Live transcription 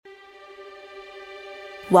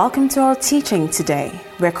Welcome to our teaching today,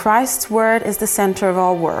 where Christ's Word is the center of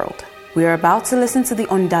our world. We are about to listen to the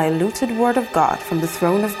undiluted Word of God from the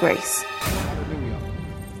throne of grace. Hallelujah.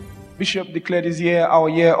 Bishop declared this year our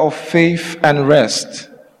year of faith and rest.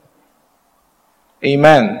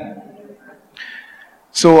 Amen.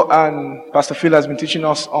 So, Pastor Phil has been teaching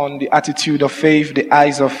us on the attitude of faith, the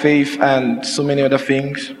eyes of faith, and so many other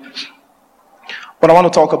things. But I want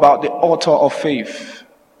to talk about the altar of faith.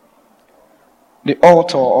 The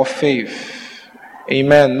altar of faith.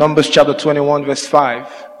 Amen. Numbers chapter 21 verse 5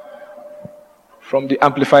 from the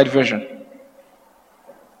Amplified Version.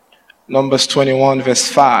 Numbers 21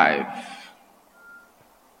 verse 5.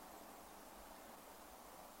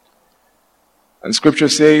 And scripture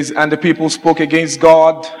says, "And the people spoke against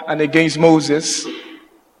God and against Moses.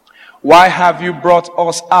 Why have you brought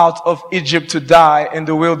us out of Egypt to die in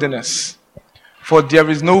the wilderness? For there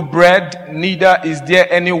is no bread, neither is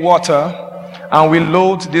there any water. And we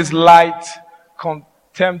load this light,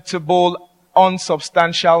 contemptible,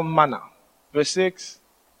 unsubstantial manna." Verse 6.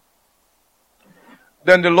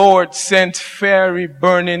 "Then the Lord sent fiery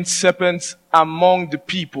burning serpents among the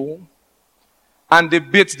people, and they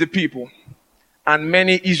bit the people, and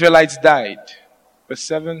many Israelites died." Verse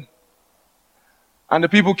 7. "And the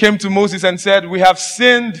people came to Moses and said, 'We have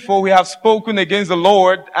sinned, for we have spoken against the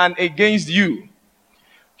Lord and against you.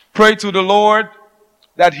 Pray to the Lord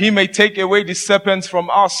that he may take away the serpents from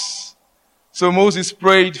us.' So Moses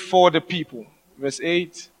prayed for the people." Verse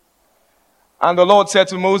 8. "And the Lord said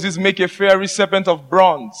to Moses, 'Make a fiery serpent of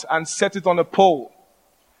bronze and set it on a pole.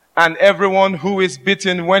 And everyone who is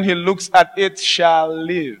bitten when he looks at it shall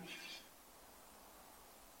live.'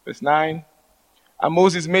 Verse 9. "And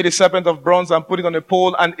Moses made a serpent of bronze and put it on a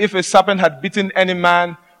pole. And if a serpent had bitten any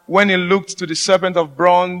man, when he looked to the serpent of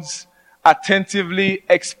bronze, attentively,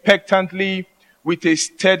 expectantly, with a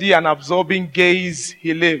steady and absorbing gaze,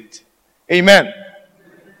 he lived." Amen.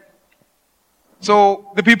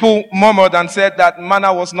 So the people murmured and said that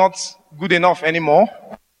manna was not good enough anymore.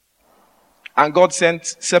 And God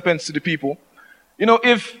sent serpents to the people. You know,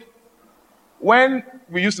 when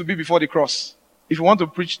we used to be before the cross, if you want to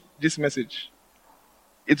preach this message,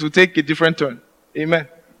 it will take a different turn. Amen.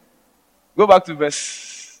 Go back to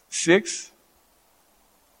verse 6.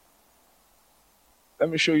 Let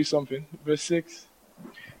me show you something. Verse 6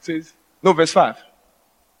 says, no, verse 5.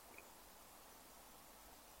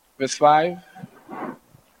 Verse 5.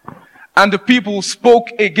 "And the people spoke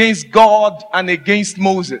against God and against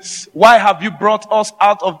Moses. 'Why have you brought us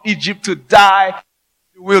out of Egypt to die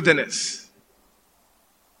in the wilderness?'"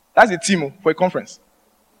 That's a theme for a conference.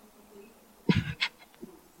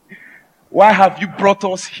 "Why have you brought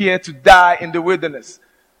us here to die in the wilderness?"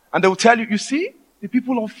 And they will tell you, you see, the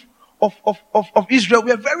people of Israel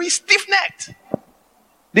were very stiff-necked.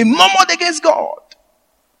 They murmured against God.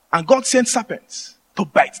 And God sent serpents to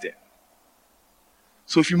bite them.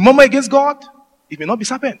 So if you murmur against God, it may not be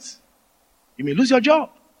serpents. You may lose your job.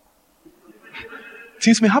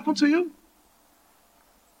 Things may happen to you.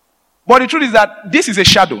 But the truth is that this is a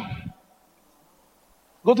shadow.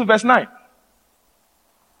 Go to verse 9.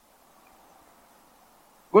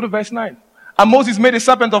 Go to verse 9. "And Moses made a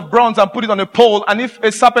serpent of bronze and put it on a pole. And if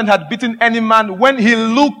a serpent had bitten any man, when he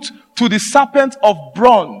looked to the serpent of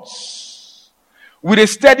bronze, with a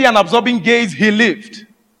steady and absorbing gaze, he lived."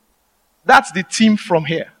 That's the theme from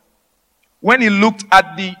here. When he looked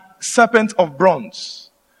at the serpent of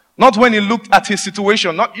bronze. Not when he looked at his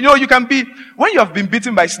situation. You can be, when you have been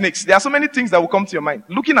bitten by snakes, there are so many things that will come to your mind.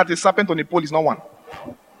 Looking at a serpent on a pole is not one.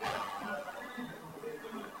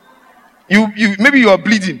 Maybe you are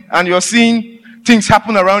bleeding and you're seeing things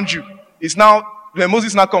happen around you. It's now, when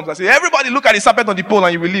Moses now comes and says, "Everybody look at the serpent on the pole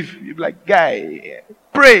and you will live." You'll be like, "Guy,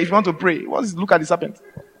 pray if you want to pray. What is look at the serpent?"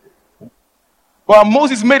 But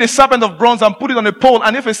Moses made a serpent of bronze and put it on a pole.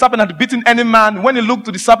 And if a serpent had bitten any man, when he looked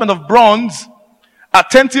to the serpent of bronze,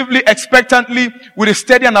 attentively, expectantly, with a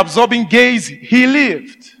steady and absorbing gaze, he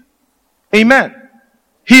lived. Amen.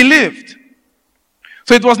 He lived.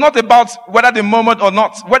 So it was not about whether they murmured or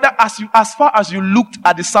not. Whether as far as you looked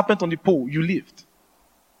at the serpent on the pole, you lived.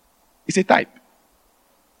 It's a type.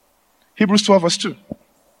 Hebrews 12 verse 2.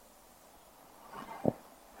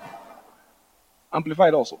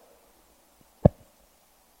 Amplified also.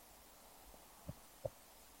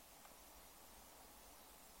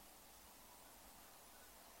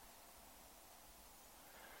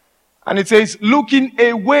 And it says, "Looking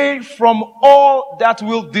away from all that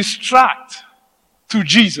will distract to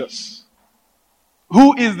Jesus,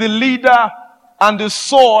 who is the leader and the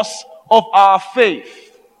source of our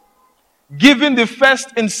faith, giving the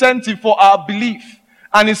first incentive for our belief,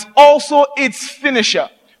 and is also its finisher,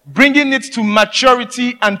 bringing it to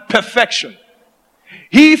maturity and perfection.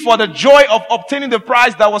 He, for the joy of obtaining the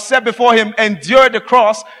prize that was set before him, endured the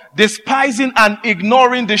cross, despising and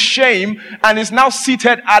ignoring the shame, and is now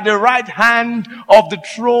seated at the right hand of the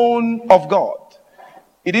throne of God.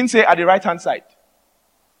 He didn't say at the right hand side.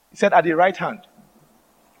 He said at the right hand.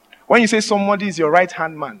 When you say somebody is your right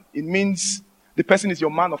hand man, it means the person is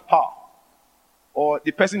your man of power. Or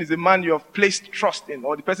the person is a man you have placed trust in.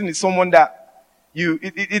 Or the person is someone that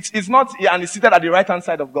it's not, and it's seated at the right hand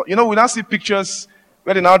side of God. You know, we now see pictures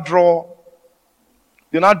where they now draw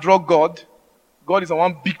God. God is on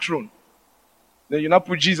one big throne. Then you now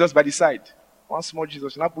put Jesus by the side. One small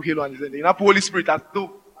Jesus. You now put Halo on his head. You now put Holy Spirit as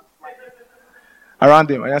though around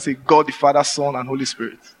them. And I say God, the Father, Son, and Holy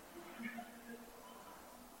Spirit.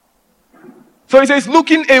 So he says,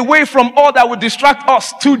 looking away from all that would distract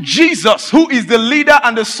us to Jesus, who is the leader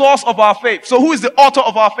and the source of our faith. So who is the author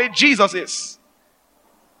of our faith? Jesus is.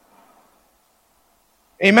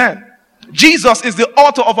 Amen. Jesus is the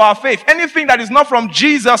author of our faith. Anything that is not from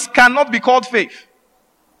Jesus cannot be called faith.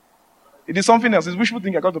 It is something else. It's wishful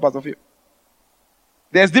thinking. I got to Pastor Phil.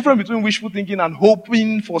 There's difference between wishful thinking and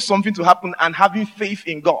hoping for something to happen and having faith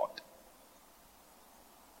in God.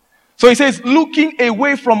 So he says, looking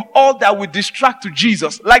away from all that would distract to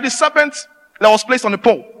Jesus, like the serpent that was placed on the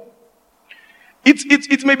pole.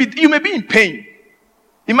 It may be, you may be in pain.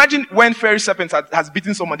 Imagine when fairy serpent has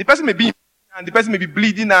bitten someone. The person may be in pain and the person may be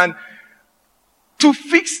bleeding, and to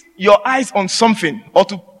fix your eyes on something or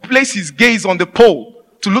to place his gaze on the pole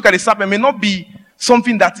to look at the serpent may not be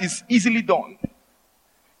something that is easily done.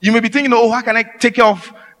 You may be thinking, oh, how can I take care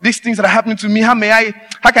of these things that are happening to me? How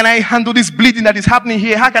can I handle this bleeding that is happening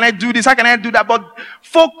here? How can I do this? How can I do that? But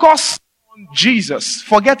focus on Jesus.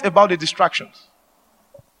 Forget about the distractions.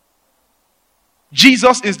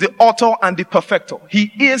 Jesus is the author and the perfecter.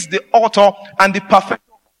 He is the author and the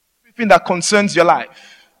perfecter of everything that concerns your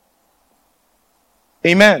life.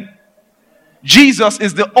 Amen. Jesus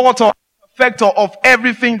is the author and perfecter of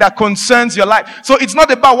everything that concerns your life. So it's not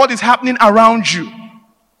about what is happening around you.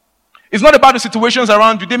 It's not about the situations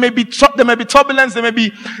around you. There may be turbulence. There may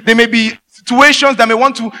be situations that may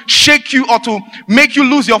want to shake you or to make you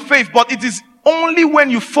lose your faith. But it is only when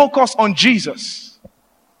you focus on Jesus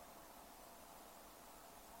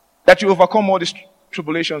that you overcome all these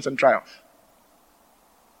tribulations and triumphs.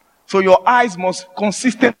 So your eyes must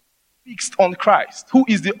consistently be fixed on Christ, who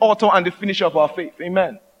is the author and the finisher of our faith.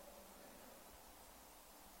 Amen.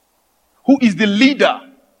 Who is the leader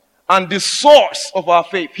and the source of our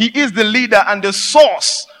faith. He is the leader and the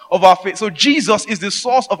source of our faith. So Jesus is the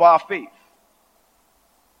source of our faith.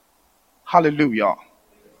 Hallelujah.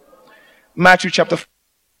 Matthew chapter 4.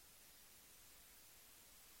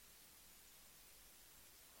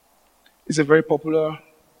 It's a very popular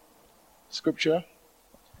scripture.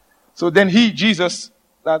 So then Jesus,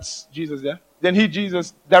 that's Jesus there. Then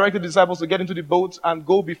Jesus, directed the disciples to get into the boat and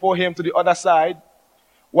go before him to the other side,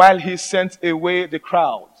 while he sent away the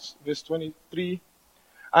crowds. Verse 23.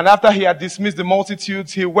 And after he had dismissed the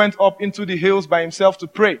multitudes, he went up into the hills by himself to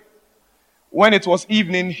pray. When it was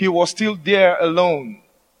evening, he was still there alone.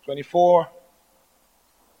 24.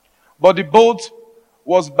 But the boat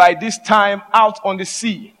was by this time out on the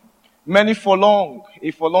sea, many furlong.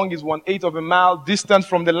 A furlong is 1/8 of a mile distant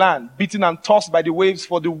from the land, beaten and tossed by the waves,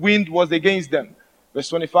 for the wind was against them. Verse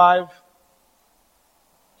 25.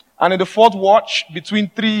 And in the fourth watch,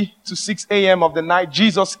 between 3 to 6 a.m. of the night,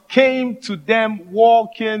 Jesus came to them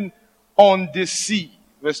walking on the sea.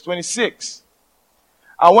 Verse 26.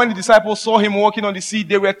 And when the disciples saw him walking on the sea,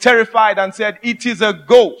 they were terrified and said, "It is a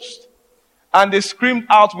ghost." And they screamed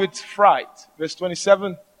out with fright. Verse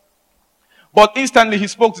 27. But instantly he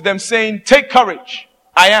spoke to them, saying, "Take courage,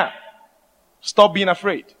 I am. Stop being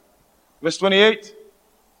afraid." Verse 28.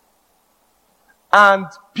 And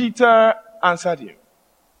Peter answered him.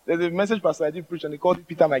 There's a message Pastor I did preach and they called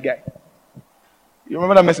Peter my guy. You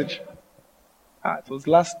remember that message? It was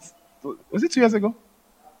was it 2 years ago?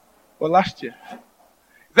 Or last year?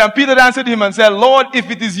 Then Peter answered him and said, "Lord, if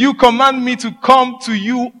it is you, command me to come to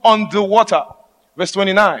you on the water." Verse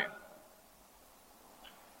 29.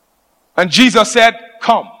 And Jesus said,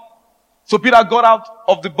 "Come." So Peter got out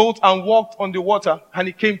of the boat and walked on the water, and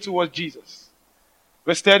he came towards Jesus.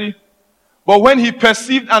 Verse 30. But when he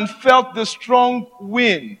perceived and felt the strong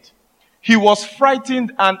wind, he was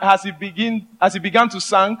frightened, and as he began to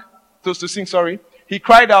sink, he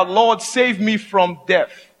cried out, "Lord, save me from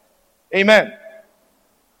death." Amen.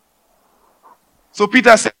 So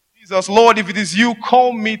Peter said to Jesus, "Lord, if it is you,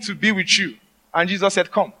 call me to be with you." And Jesus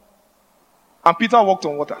said, "Come." And Peter walked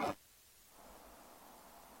on water.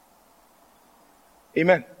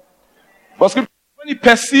 Amen. But When he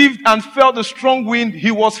perceived and felt the strong wind,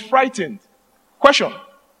 he was frightened. Question.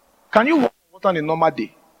 Can you walk on water on a normal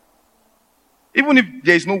day? Even if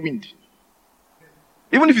there is no wind.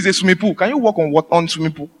 Even if it's a swimming pool, can you walk on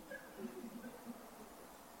swimming pool?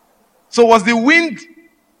 So was the wind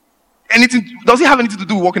anything? Does it have anything to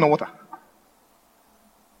do with walking on water?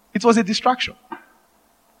 It was a distraction.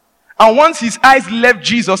 And once his eyes left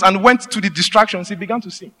Jesus and went to the distractions, he began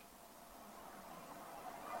to sink.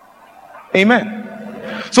 Amen.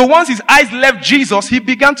 So once his eyes left Jesus, he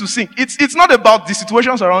began to sink. It's not about the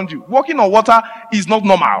situations around you. Walking on water is not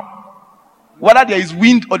normal. Whether there is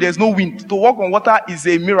wind or there is no wind, to walk on water is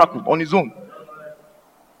a miracle on its own.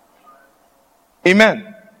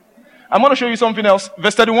 Amen. I'm going to show you something else.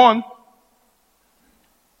 Verse 31.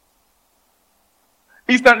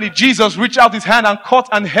 Instantly, Jesus reached out his hand and caught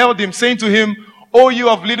and held him, saying to him, "O you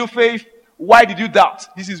of little faith, why did you doubt?"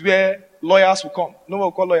 This is where lawyers will come. No one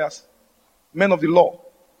will call lawyers. Men of the law.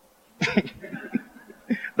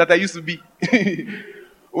 That I used to be.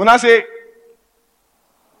 When I say,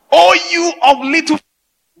 "Oh, you of little faith,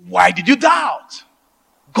 why did you doubt?"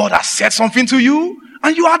 God has said something to you,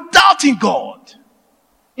 and you are doubting God.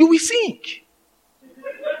 You will sink.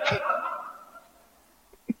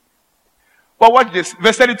 But watch this.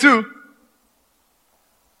 Verse 32.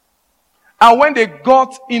 And when they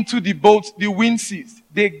got into the boat, the wind ceased.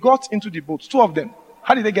 They got into the boat. 2 of them.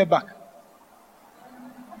 How did they get back?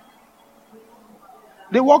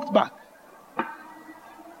 They walked back.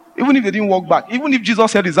 Even if they didn't walk back. Even if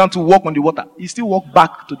Jesus held his hand to walk on the water, he still walked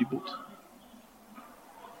back to the boat.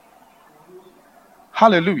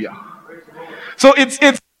 Hallelujah. So it's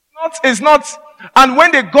not. And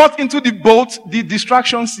when they got into the boat, the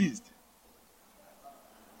distraction ceased.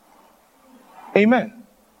 Amen.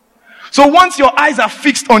 So once your eyes are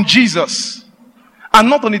fixed on Jesus and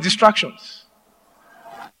not on the distractions,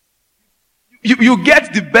 you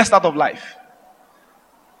get the best out of life.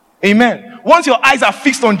 Amen. Once your eyes are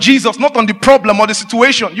fixed on Jesus, not on the problem or the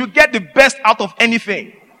situation, you get the best out of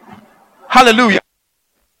anything. Hallelujah.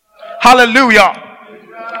 Hallelujah.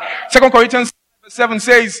 2 Corinthians 7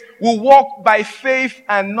 says, "We walk by faith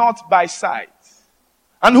and not by sight."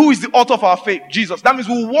 And who is the author of our faith? Jesus. That means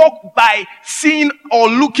we walk by seeing or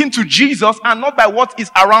looking to Jesus and not by what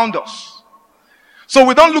is around us. So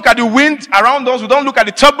we don't look at the wind around us. We don't look at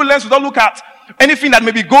the turbulence. We don't look at anything that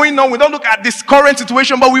may be going on. We don't look at this current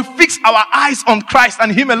situation, but we fix our eyes on Christ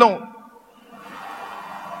and Him alone.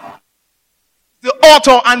 The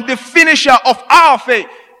author and the finisher of our faith.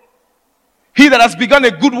 He that has begun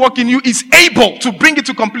a good work in you is able to bring it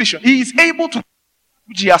to completion. He is able to,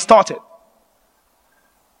 which He has started.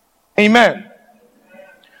 Amen.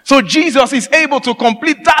 So Jesus is able to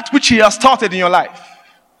complete that which He has started in your life.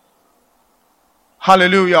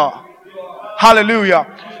 Hallelujah.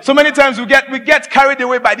 Hallelujah. So many times we get carried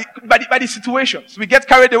away by the situations. We get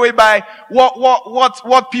carried away by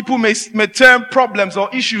what people may term problems or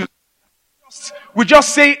issues. We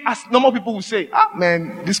just say, as normal people will say,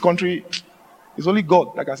 man, this country is only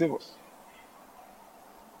God that can save us.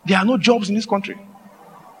 There are no jobs in this country.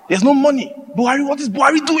 There's no money. Buhari, what is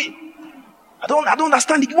Buhari doing? I don't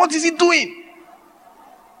understand it. What is he doing?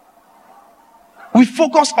 We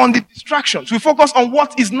focus on the distractions. We focus on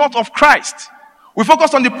what is not of Christ. We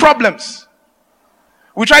focus on the problems.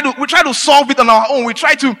 We try to solve it on our own. We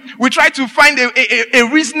try to find a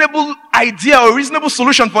reasonable idea or a reasonable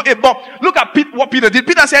solution for it. But look at what Peter did.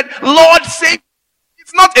 Peter said, "Lord, save me."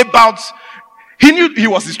 It's not about, he knew he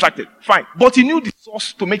was distracted. Fine. But he knew the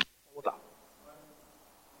source to make it water.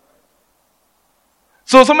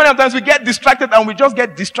 So many times we get distracted and we just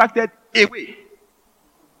get distracted away.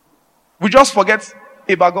 We just forget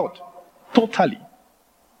about God. Totally.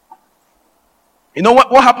 You know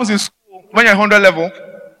what happens in school when you're 100 level?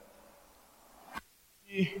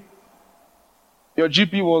 Your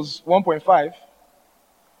GP was 1.5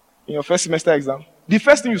 in your first semester exam. The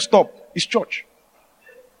first thing you stop is church.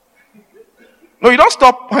 No, you don't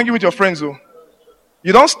stop hanging with your friends, though.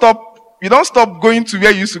 You don't stop going to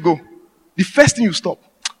where you used to go. The first thing you stop,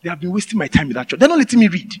 they have been wasting my time in that church. They're not letting me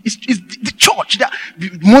read. It's the church.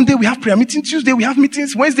 Monday we have prayer meeting. Tuesday we have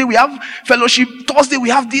meetings. Wednesday we have fellowship. Thursday we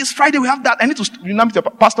have this. Friday we have that. I need to, meet your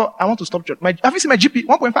pastor. I want to stop church. Have you seen my GP?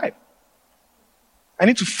 1.5. I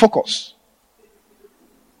need to focus.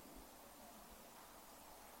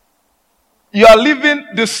 You are leaving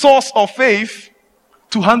the source of faith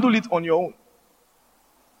to handle it on your own.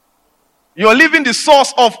 You are leaving the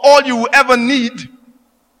source of all you will ever need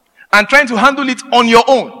and trying to handle it on your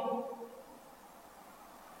own.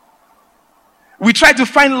 We try to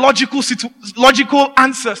find logical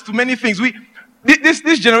answers to many things.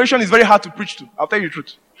 This generation is very hard to preach to. I'll tell you the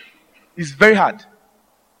truth. It's very hard.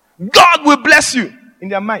 God will bless you in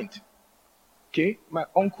their mind. Okay, my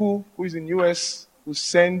uncle who is in US will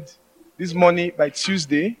send this money by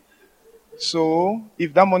Tuesday. So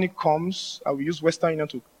if that money comes, I will use Western Union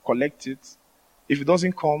to collect it. If it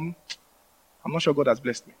doesn't come, I'm not sure God has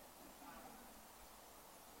blessed me.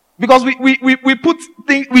 Because we put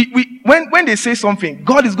things, when they say something,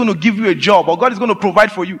 God is going to give you a job or God is going to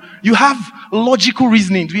provide for you, you have logical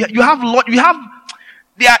reasoning. There's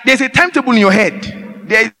a timetable in your head.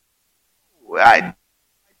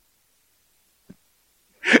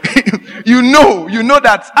 You know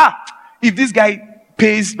that, if this guy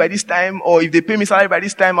pays by this time, or if they pay me salary by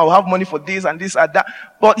this time, I'll have money for this and this and that.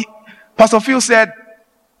 But Pastor Phil said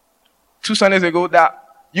 2 Sundays ago that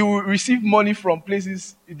you will receive money from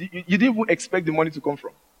places you didn't even expect the money to come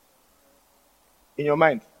from. In your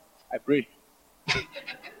mind, I pray.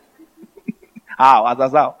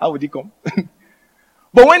 How would it come?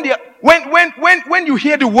 But when you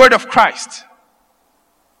hear the word of Christ,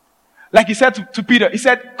 like he said to Peter, he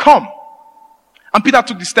said, come. And Peter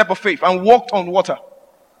took the step of faith and walked on water.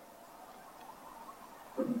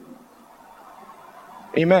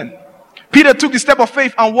 Amen. Peter took the step of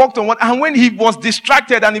faith and walked on water. And when he was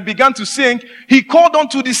distracted and he began to sink, he called on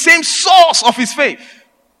to the same source of his faith.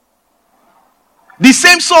 The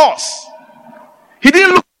same source. He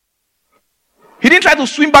didn't try to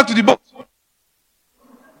swim back to the boat.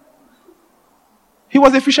 He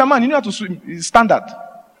was a fisherman. He knew how to swim. It's standard.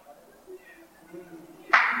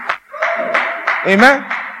 Amen.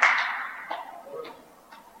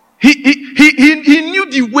 He knew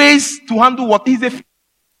the ways to handle what is a.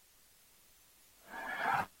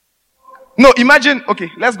 No, imagine. Okay,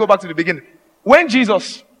 let's go back to the beginning. When he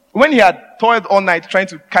had toiled all night trying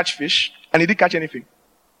to catch fish, and he didn't catch anything.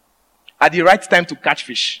 At the right time to catch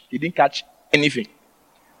fish, he didn't catch anything.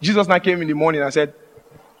 Jesus now came in the morning and said,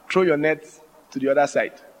 throw your net to the other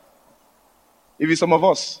side. If it's some of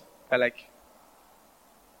us, are like,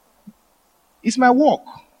 it's my work.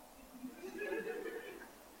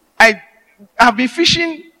 I have been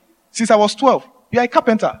fishing since I was 12. You're a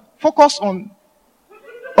carpenter. Focus on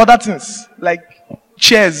other things, like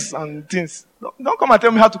chairs and things. Don't come and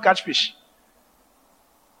tell me how to catch fish.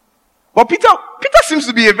 But Peter seems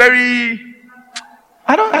to be a very,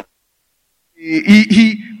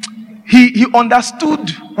 he understood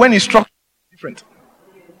when instruction was different.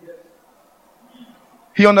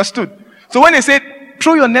 He understood. So when they said,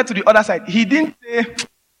 throw your net to the other side, he didn't say,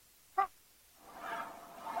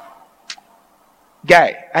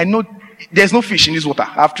 guy, I know there's no fish in this water.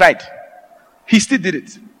 I've tried. He still did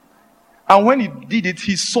it. And when he did it,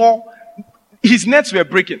 he saw his nets were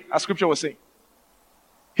breaking, as scripture was saying.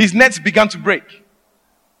 His nets began to break.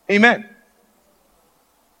 Amen.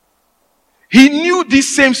 He knew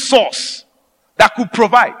this same source that could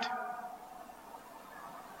provide.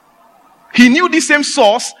 He knew this same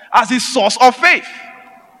source as his source of faith.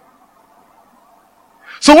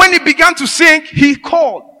 So when he began to sink, he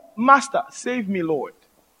called, Master, save me, Lord.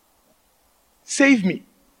 Save me.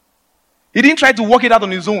 He didn't try to work it out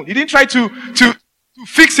on his own. He didn't try to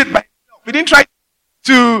fix it by himself. He didn't try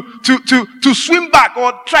to swim back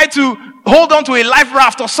or try to hold on to a life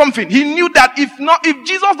raft or something. He knew that if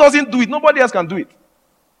Jesus doesn't do it, nobody else can do it.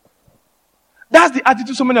 That's the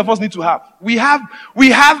attitude so many of us need to have. We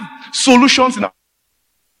have solutions in our.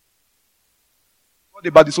 What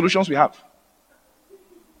about the solutions we have?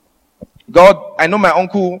 God, I know my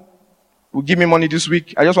uncle will give me money this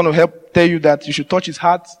week. I just want to tell you that you should touch his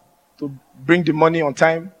heart to bring the money on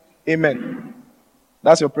time. Amen.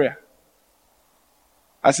 That's your prayer.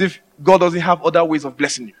 As if God doesn't have other ways of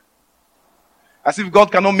blessing you. As if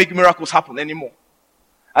God cannot make miracles happen anymore.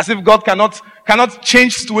 As if God cannot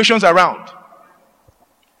change situations around.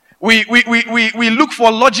 We look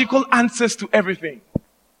for logical answers to everything.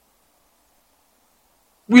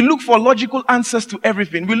 We look for logical answers to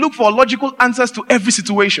everything. We look for logical answers to every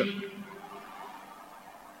situation.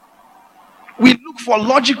 We look for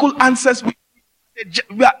logical answers.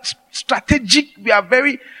 We are strategic. We are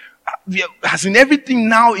as in everything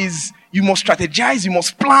now is, you must strategize, you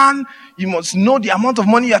must plan, you must know the amount of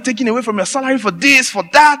money you are taking away from your salary for this, for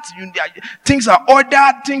that. Things are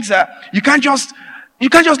ordered, you can't just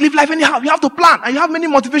live life anyhow. You have to plan. And you have many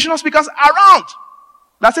motivational speakers around.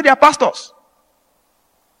 That's it, they are pastors.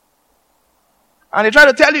 And they try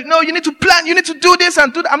to tell you, no, you need to plan, you need to do this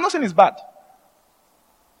and do that. I'm not saying it's bad.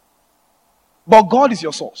 But God is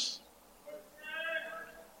your source.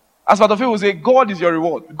 As Pastor Phil will say, God is your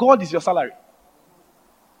reward. God is your salary.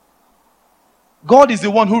 God is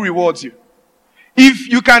the one who rewards you. If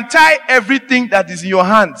you can tie everything that is in your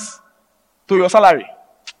hands to your salary,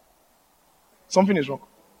 something is wrong.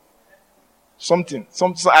 Something.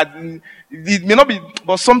 It may not be,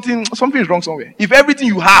 but something is wrong somewhere. If everything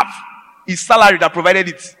you have is salary that provided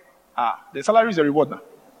it, the salary is a reward now.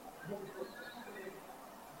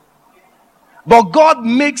 But God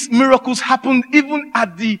makes miracles happen even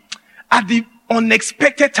at the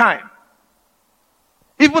unexpected time.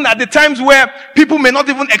 Even at the times where people may not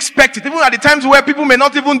even expect it. Even at the times where people may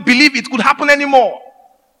not even believe it could happen anymore.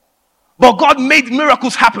 But God made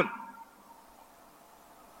miracles happen.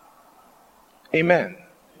 Amen.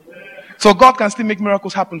 So God can still make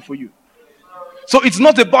miracles happen for you. So it's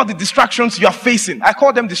not about the distractions you are facing. I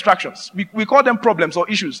call them distractions. We call them problems or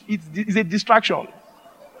issues. It's a distraction.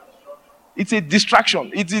 It's a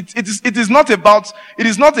distraction. It is not about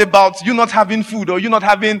you not having food or you not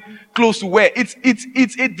having clothes to wear.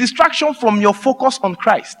 It's a distraction from your focus on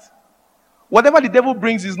Christ. Whatever the devil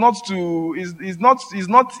brings is not an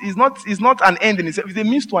end in itself. It's a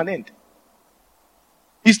means to an end.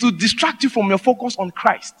 It's to distract you from your focus on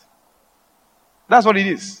Christ. That's what it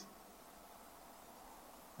is.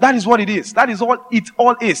 That is what it is. That is all it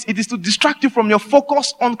all is. It is to distract you from your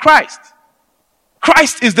focus on Christ.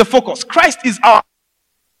 Christ is the focus. Christ is our...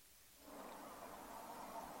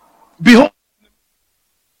 Behold,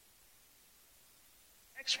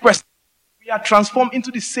 express. We are transformed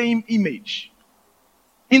into the same image.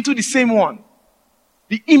 Into the same one.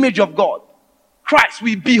 The image of God. Christ.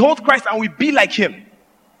 We behold Christ and we be like Him.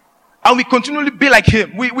 And we continually be like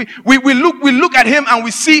Him. We look at Him and we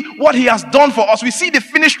see what He has done for us. We see the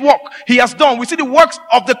finished work He has done. We see the works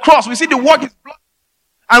of the cross. We see the work His blood.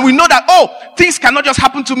 And we know that, things cannot just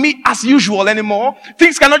happen to me as usual anymore.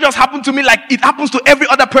 Things cannot just happen to me like it happens to every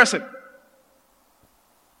other person.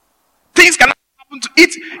 Things cannot happen to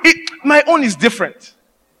it. My own is different.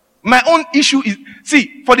 My own issue is,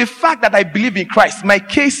 for the fact that I believe in Christ, my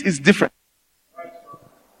case is different.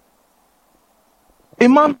 A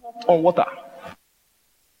man walked on water.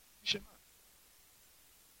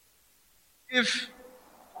 If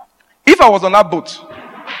I was on that boat,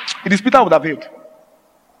 it is Peter would have healed.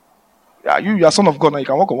 Yeah, you are son of God now, you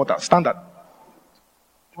can walk on water. Standard.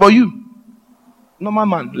 But you, normal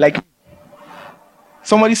man, like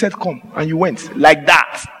somebody said come and you went like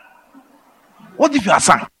that. What if you are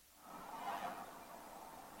sank?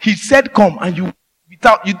 He said come and you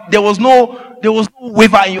without you, there was no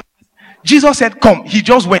waiver in you. Jesus said come, he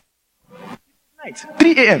just went. Night,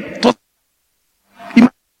 3 a.m.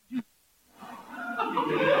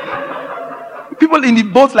 People in the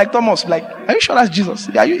boat like Thomas, like, are you sure that's Jesus?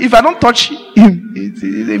 If I don't touch him, it's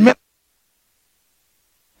a man.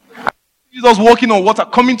 Jesus walking on water,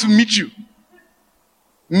 coming to meet you.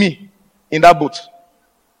 Me, in that boat.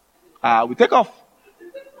 We take off.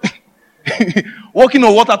 Walking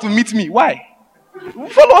on water to meet me. Why?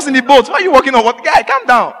 Follow us in the boat. Why are you walking on water? Guy, calm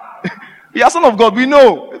down. You are son of God. We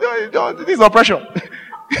know. This is oppression.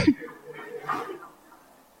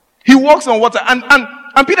 He walks on water.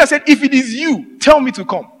 And Peter said, if it is you, tell me to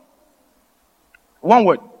come. One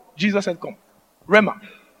word. Jesus said, come. Rhema.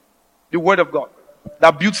 The word of God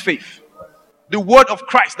that builds faith. The word of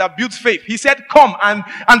Christ that builds faith. He said, come. And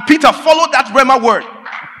Peter followed that Rhema word.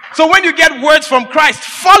 So when you get words from Christ,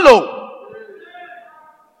 follow.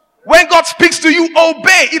 When God speaks to you,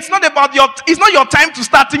 obey. It's not your time to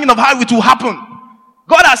start thinking of how it will happen.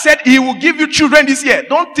 God has said He will give you children this year.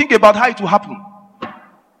 Don't think about how it will happen.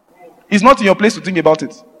 It's not in your place to think about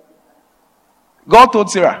it. God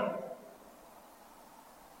told Sarah,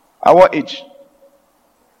 at what age?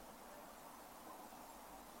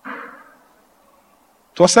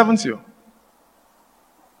 It was 70.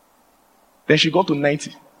 Then she got to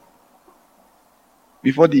 90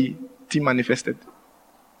 before the thing manifested.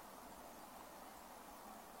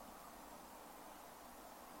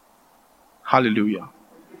 Hallelujah.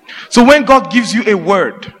 So when God gives you a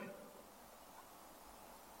word,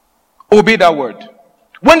 obey that word.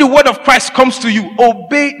 When the word of Christ comes to you,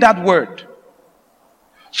 obey that word.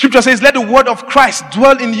 Scripture says, let the word of Christ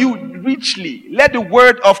dwell in you richly. Let the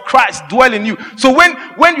word of Christ dwell in you. So when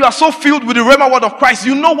you are so filled with the Rhema word of Christ,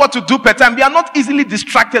 you know what to do per time. You are not easily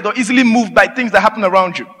distracted or easily moved by things that happen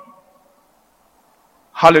around you.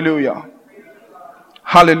 Hallelujah.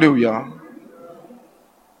 Hallelujah.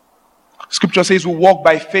 Scripture says we walk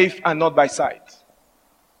by faith and not by sight.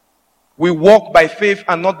 We walk by faith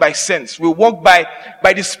and not by sense. We walk by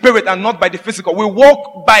the spirit and not by the physical. We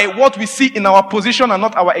walk by what we see in our position and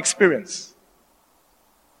not our experience.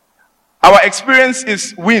 Our experience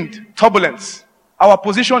is wind, turbulence. Our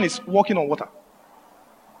position is walking on water.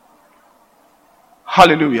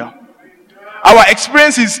 Hallelujah. Our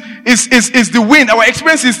experience is the wind. Our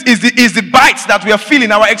experience is the bites that we are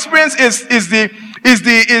feeling. Our experience is the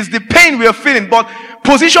pain we are feeling. But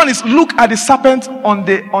position is look at the serpent on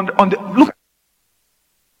the look,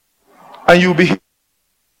 and you'll be.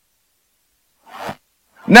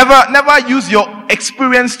 Never use your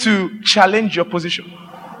experience to challenge your position.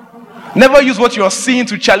 Never use what you are seeing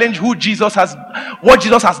to challenge what Jesus has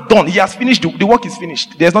done. He has finished. The work is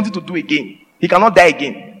finished. There's nothing to do again. He cannot die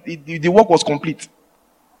again. The work was complete.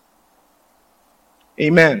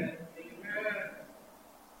 Amen.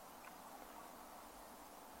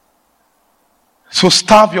 So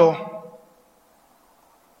starve your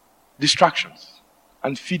distractions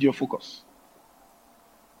and feed your focus.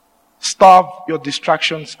 Starve your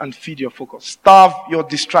distractions and feed your focus. Starve your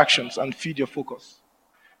distractions and feed your focus.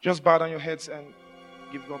 Just bow down your heads and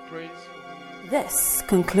give God praise. This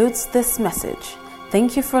concludes this message.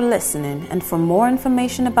 Thank you for listening, and for more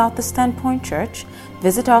information about the Standpoint Church,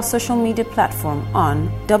 visit our social media platform on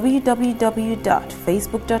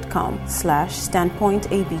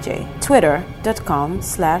www.facebook.com/standpointabj,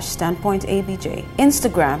 twitter.com/standpointabj,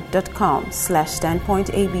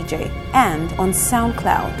 instagram.com/standpointabj, and on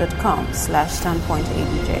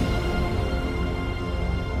soundcloud.com/standpointabj.